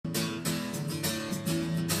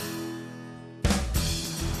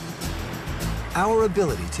Our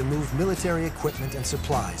ability to move military equipment and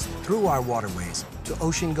supplies through our waterways to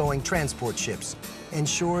ocean-going transport ships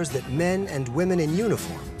ensures that men and women in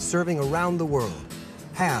uniform serving around the world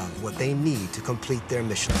have what they need to complete their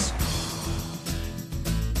missions.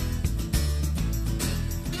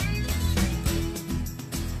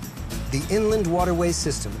 The inland waterway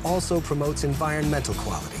system also promotes environmental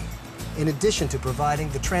quality. In addition to providing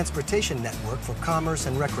the transportation network for commerce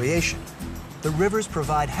and recreation, the rivers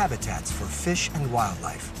provide habitats for fish and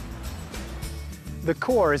wildlife. The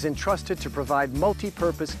Corps is entrusted to provide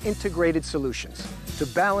multi-purpose integrated solutions to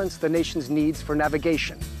balance the nation's needs for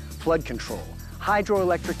navigation, flood control,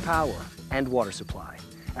 hydroelectric power, and water supply,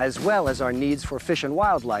 as well as our needs for fish and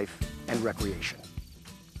wildlife and recreation.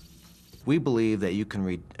 We believe that you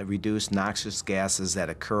can reduce noxious gases that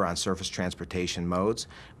occur on surface transportation modes.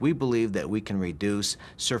 We believe that we can reduce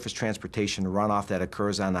surface transportation runoff that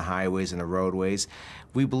occurs on the highways and the roadways.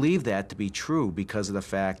 We believe that to be true because of the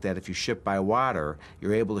fact that if you ship by water,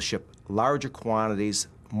 you're able to ship larger quantities,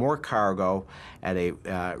 more cargo at a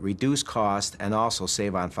reduced cost, and also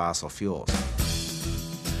save on fossil fuels.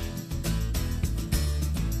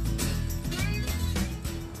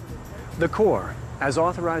 The Corps, as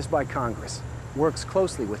authorized by Congress, works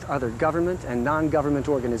closely with other government and non-government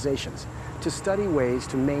organizations to study ways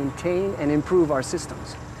to maintain and improve our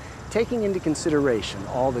systems, taking into consideration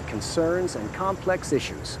all the concerns and complex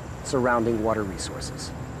issues surrounding water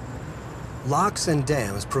resources. Locks and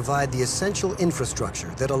dams provide the essential infrastructure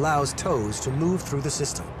that allows tows to move through the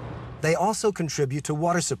system. They also contribute to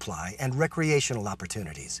water supply and recreational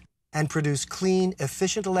opportunities and produce clean,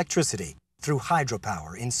 efficient electricity through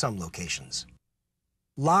hydropower in some locations.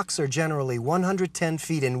 Locks are generally 110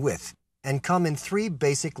 feet in width and come in 3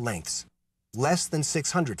 basic lengths: less than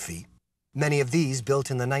 600 feet, many of these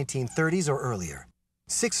built in the 1930s or earlier;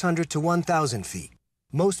 600 to 1,000 feet,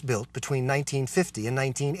 most built between 1950 and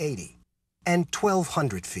 1980; and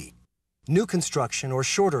 1,200 feet. New construction or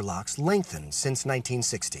shorter locks lengthened since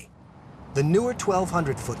 1960. The newer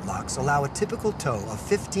 1,200-foot locks allow a typical tow of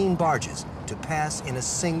 15 barges to pass in a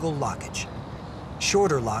single lockage.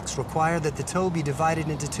 Shorter locks require that the tow be divided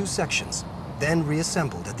into 2 sections, then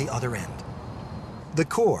reassembled at the other end. The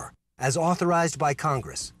Corps, as authorized by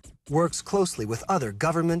Congress, works closely with other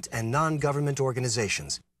government and non-government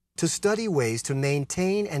organizations to study ways to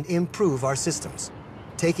maintain and improve our systems,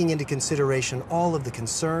 taking into consideration all of the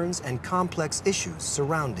concerns and complex issues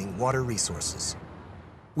surrounding water resources.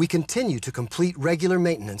 We continue to complete regular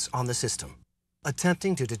maintenance on the system,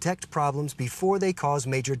 attempting to detect problems before they cause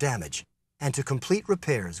major damage, and to complete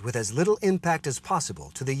repairs with as little impact as possible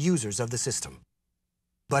to the users of the system.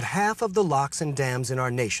 But half of the locks and dams in our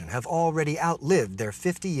nation have already outlived their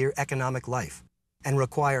 50-year economic life and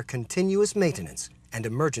require continuous maintenance and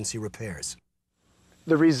emergency repairs.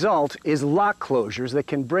 The result is lock closures that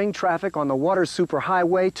can bring traffic on the water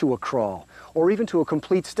superhighway to a crawl or even to a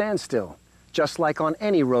complete standstill, just like on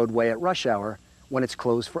any roadway at rush hour when it's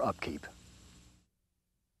closed for upkeep.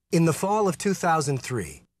 In the fall of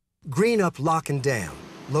 2003, Greenup Lock and Dam,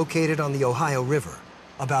 located on the Ohio River,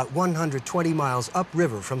 about 120 miles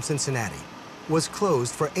upriver from Cincinnati, was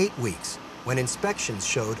closed for 8 weeks when inspections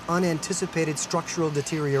showed unanticipated structural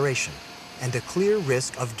deterioration and a clear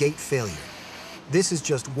risk of gate failure. This is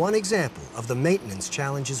just one example of the maintenance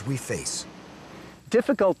challenges we face.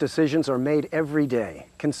 Difficult decisions are made every day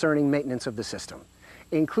concerning maintenance of the system,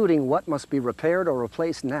 including what must be repaired or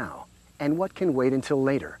replaced now and what can wait until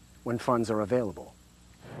later when funds are available.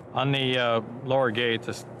 On the lower gate,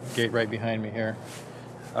 this gate right behind me here,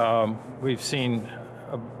 we've seen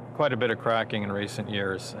quite a bit of cracking in recent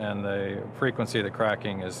years, and the frequency of the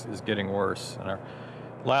cracking is getting worse. In our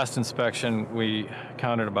last inspection, we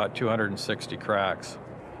counted about 260 cracks.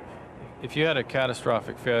 If you had a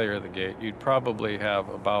catastrophic failure of the gate, you'd probably have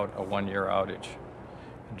about a 1-year outage.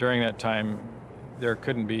 During that time, there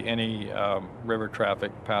couldn't be any river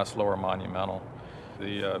traffic past Lower Monumental.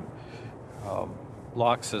 The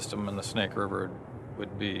lock system in the Snake River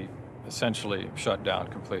would be essentially shut down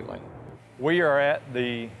completely. We are at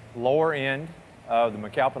the lower end of the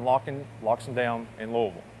McAlpin Locks and Dam in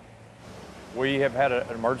Louisville. We have had an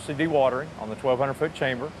emergency dewatering on the 1,200-foot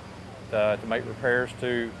chamber to make repairs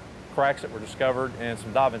to cracks that were discovered in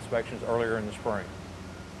some dive inspections earlier in the spring.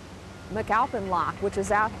 McAlpin Lock, which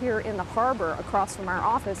is out here in the harbor across from our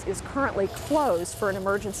office, is currently closed for an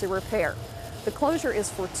emergency repair. The closure is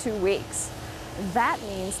for 2 weeks. That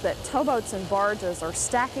means that towboats and barges are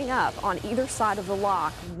stacking up on either side of the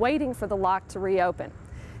lock, waiting for the lock to reopen.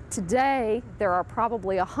 Today, there are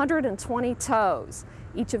probably 120 tows,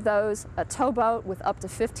 each of those a towboat with up to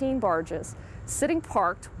 15 barges, sitting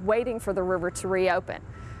parked, waiting for the river to reopen.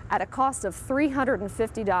 At a cost of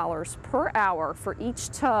 $350 per hour for each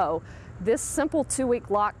tow, this simple 2-week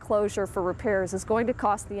lock closure for repairs is going to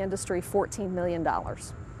cost the industry $14 million.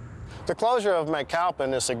 The closure of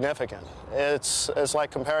McAlpin is significant. It's like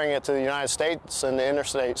comparing it to the United States and the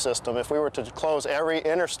interstate system. If we were to close every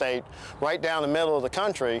interstate right down the middle of the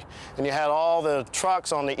country, and you had all the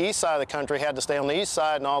trucks on the east side of the country had to stay on the east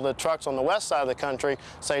side, and all the trucks on the west side of the country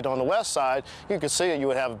stayed on the west side, you could see that you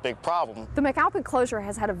would have a big problem. The McAlpin closure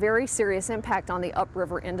has had a very serious impact on the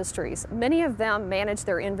upriver industries. Many of them manage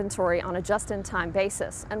their inventory on a just-in-time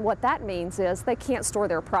basis, and what that means is they can't store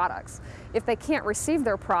their products. If they can't receive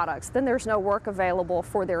their products, then there's no work available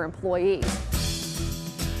for their employees.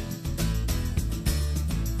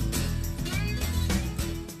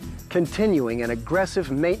 Continuing an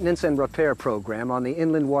aggressive maintenance and repair program on the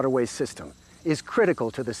inland waterway system is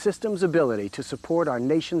critical to the system's ability to support our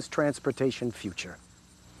nation's transportation future.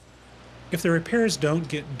 If the repairs don't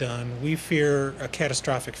get done, we fear a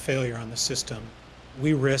catastrophic failure on the system.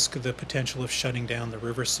 We risk the potential of shutting down the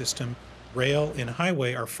river system. Rail and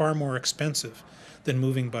highway are far more expensive than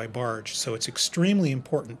moving by barge, so it's extremely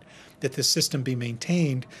important that this system be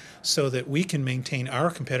maintained so that we can maintain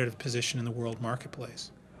our competitive position in the world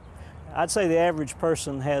marketplace. I'd say the average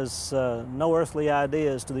person has no earthly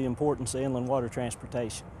idea as to the importance of inland water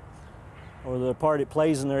transportation or the part it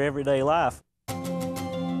plays in their everyday life.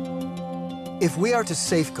 If we are to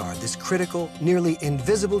safeguard this critical, nearly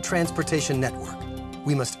invisible transportation network,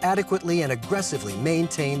 we must adequately and aggressively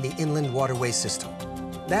maintain the inland waterway system.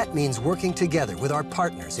 That means working together with our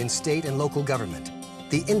partners in state and local government,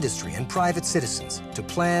 the industry and private citizens to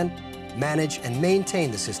plan, manage, and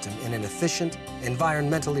maintain the system in an efficient,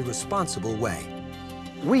 environmentally responsible way.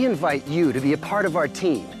 We invite you to be a part of our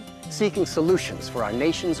team, seeking solutions for our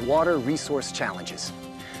nation's water resource challenges.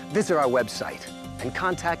 Visit our website and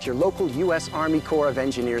contact your local U.S. Army Corps of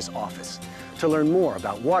Engineers office to learn more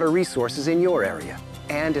about water resources in your area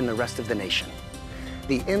and in the rest of the nation.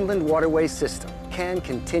 The inland waterway system can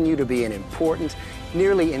continue to be an important,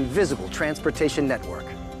 nearly invisible transportation network,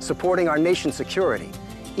 supporting our nation's security,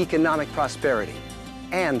 economic prosperity,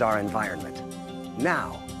 and our environment,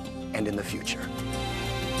 now and in the future.